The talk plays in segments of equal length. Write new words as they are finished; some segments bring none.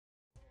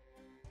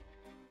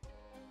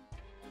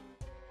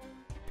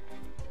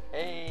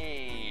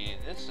Hey,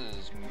 this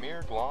is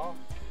Mirglof,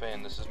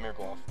 and this is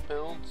Mirglof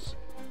Builds,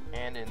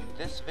 and in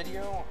this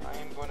video I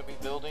am going to be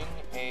building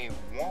a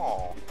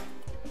wall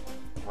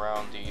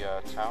around the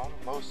town.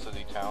 Most of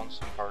the town,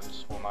 some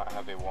parts will not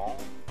have a wall,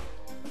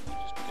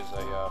 just because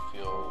I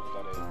feel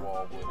that a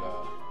wall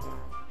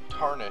would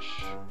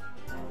tarnish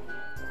the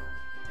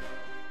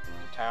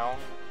town.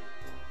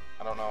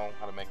 I don't know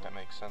how to make that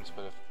make sense,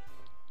 but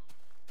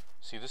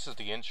see, this is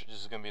the entrance.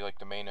 This is going to be like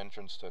the main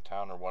entrance to the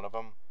town, or one of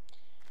them.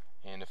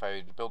 And if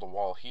I build a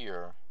wall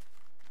here,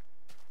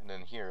 and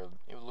then here,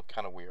 it would look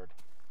kind of weird.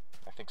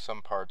 I think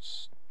some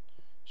parts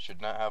should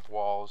not have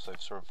walls.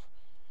 I've sort of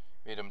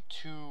made them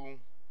too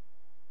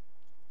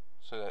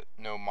so that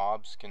no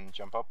mobs can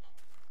jump up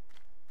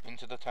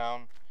into the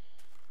town.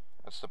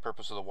 That's the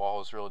purpose of the wall,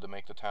 is really to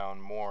make the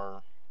town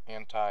more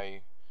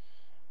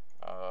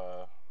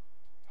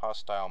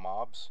hostile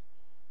mobs.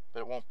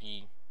 But it won't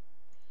be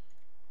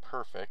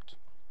perfect.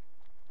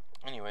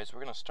 Anyways,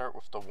 we're going to start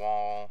with the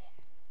wall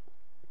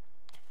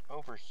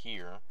over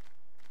here.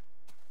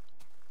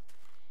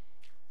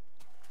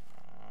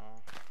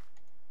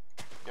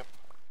 Yep.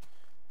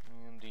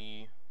 And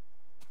the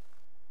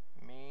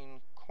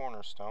main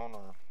cornerstone,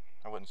 or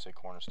I wouldn't say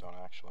cornerstone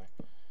actually,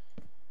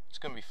 it's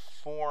going to be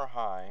 4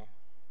 high.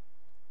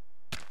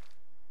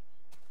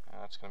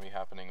 And that's going to be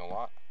happening a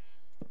lot,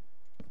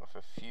 with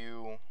a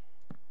few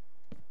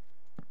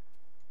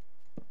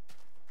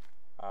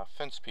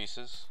fence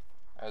pieces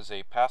as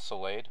a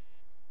palisade.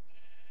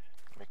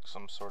 Make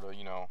some sort of,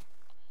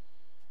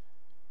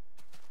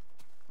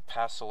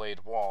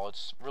 palisade wall.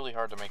 It's really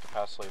hard to make a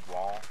palisade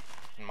wall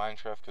in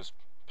Minecraft because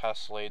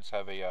palisades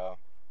have a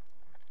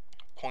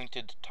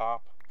pointed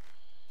top,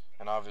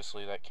 and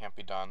obviously that can't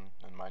be done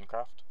in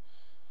Minecraft.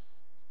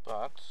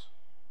 But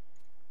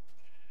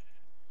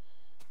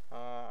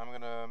I'm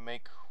gonna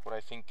make what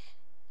I think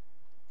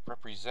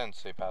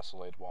represents a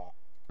palisade wall,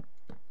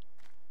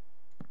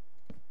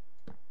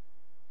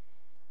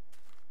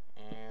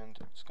 and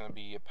it's gonna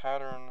be a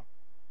pattern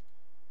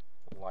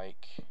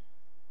like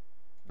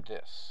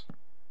this.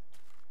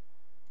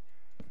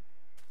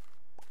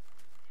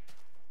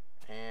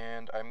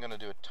 And I'm going to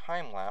do a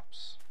time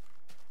lapse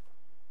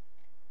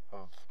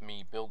of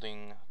me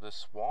building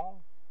this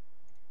wall.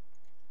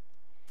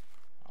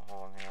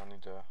 Oh, yeah, I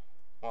need to,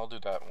 well, I'll do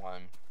that while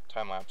I'm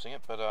time lapsing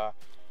it, but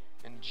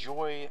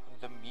enjoy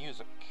the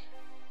music.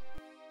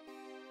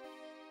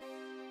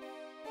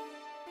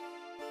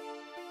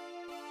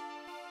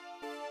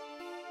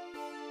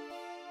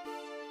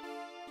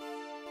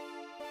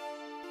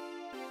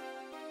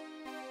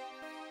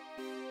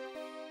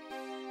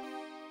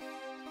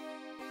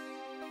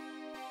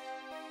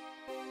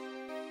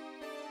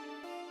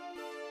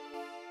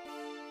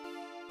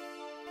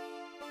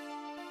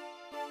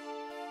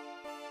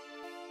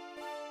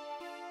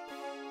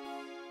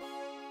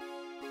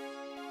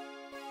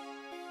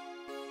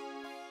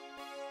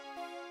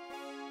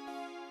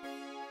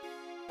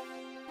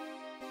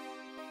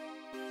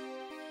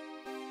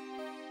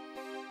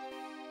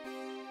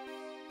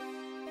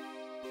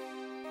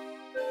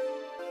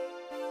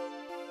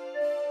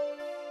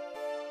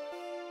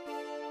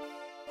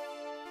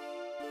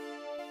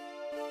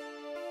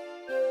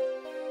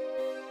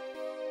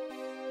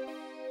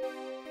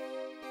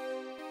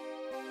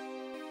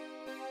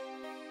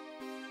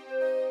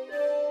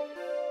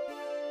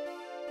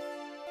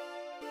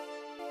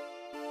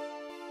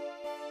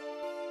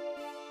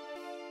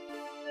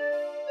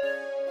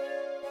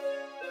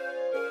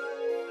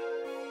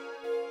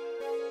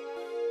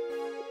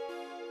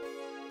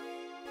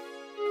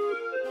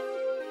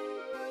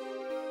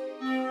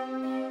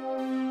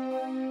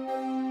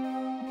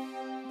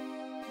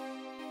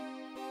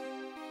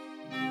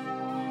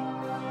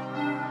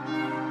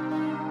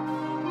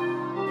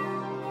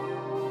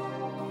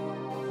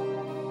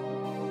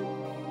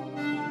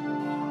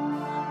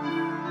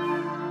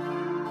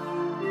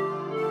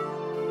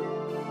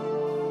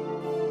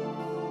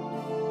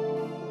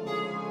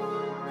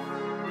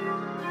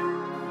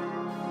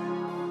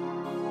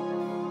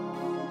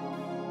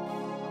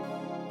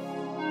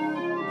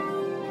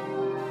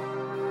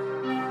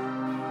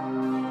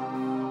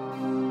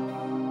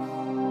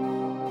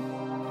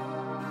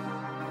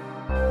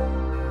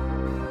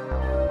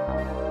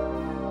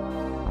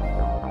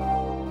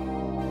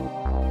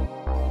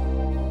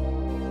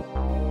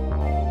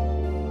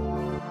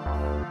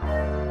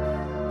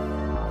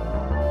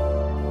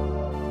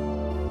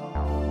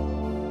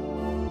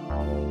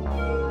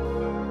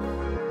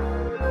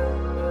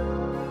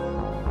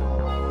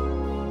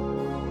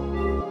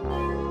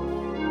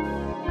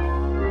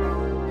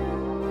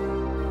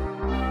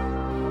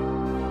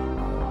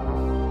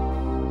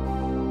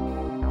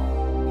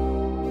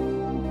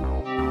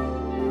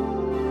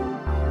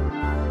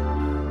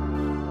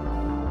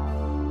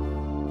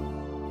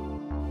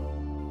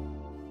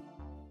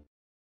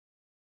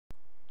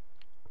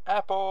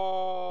 Apple!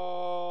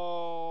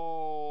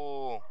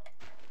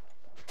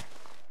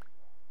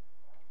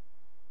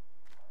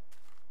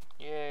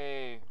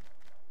 Yay!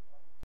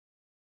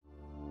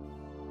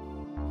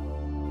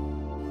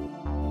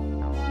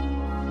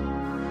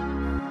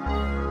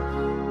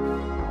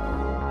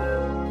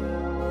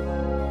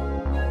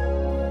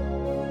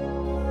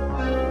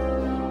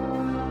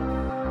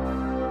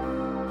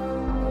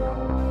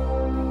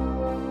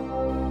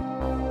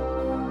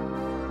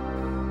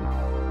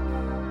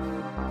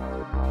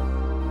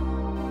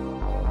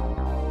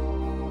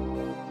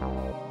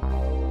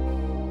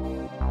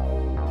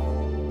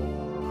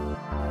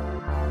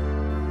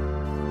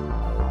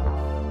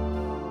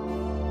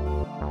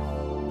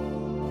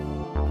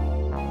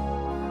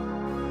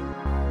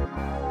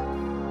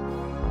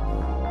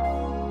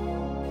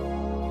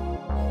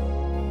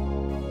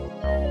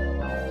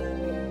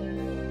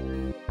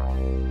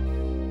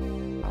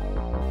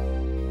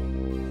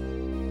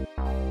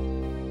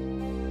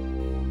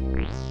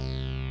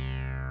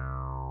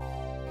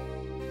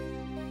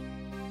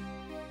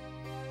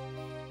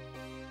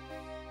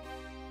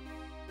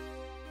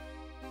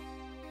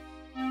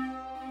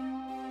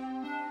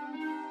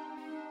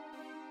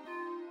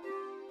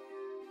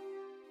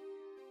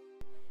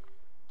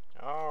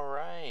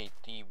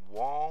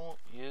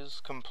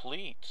 is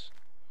complete.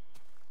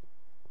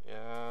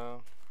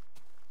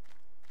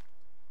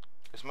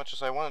 As much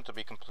as I want it to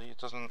be complete, it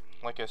doesn't,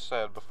 like I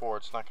said before,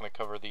 it's not going to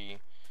cover the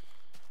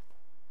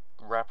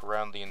wrap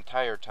around the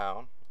entire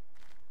town.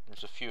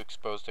 There's a few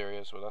exposed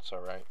areas, but that's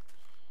alright.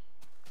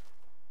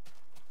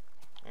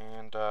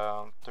 And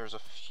there's a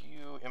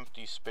few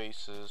empty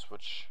spaces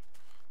which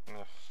I'm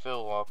going to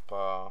fill up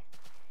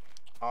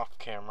off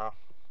camera.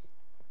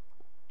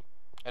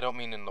 I don't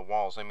mean in the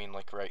walls, I mean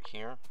like right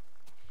here.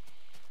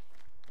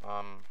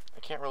 I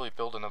can't really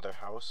build another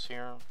house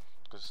here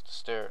because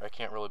I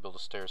can't really build the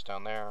stairs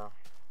down there.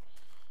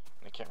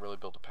 And I can't really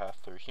build a path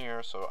through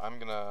here, so I'm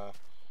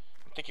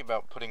thinking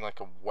about putting like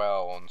a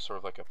well and sort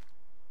of like a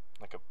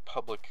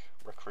public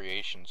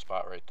recreation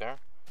spot right there.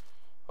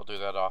 I'll do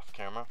that off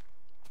camera.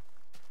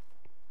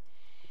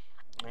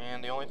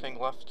 And the only thing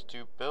left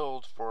to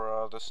build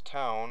for this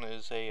town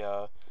is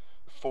a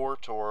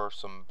fort or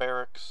some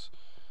barracks.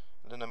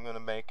 Then I'm going to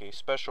make a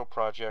special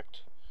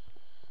project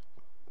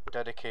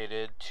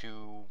dedicated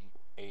to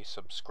a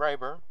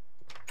subscriber.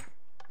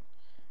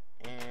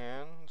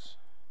 And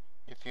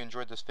if you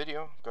enjoyed this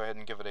video, go ahead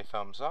and give it a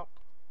thumbs up.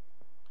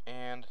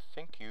 And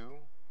thank you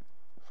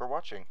for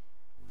watching.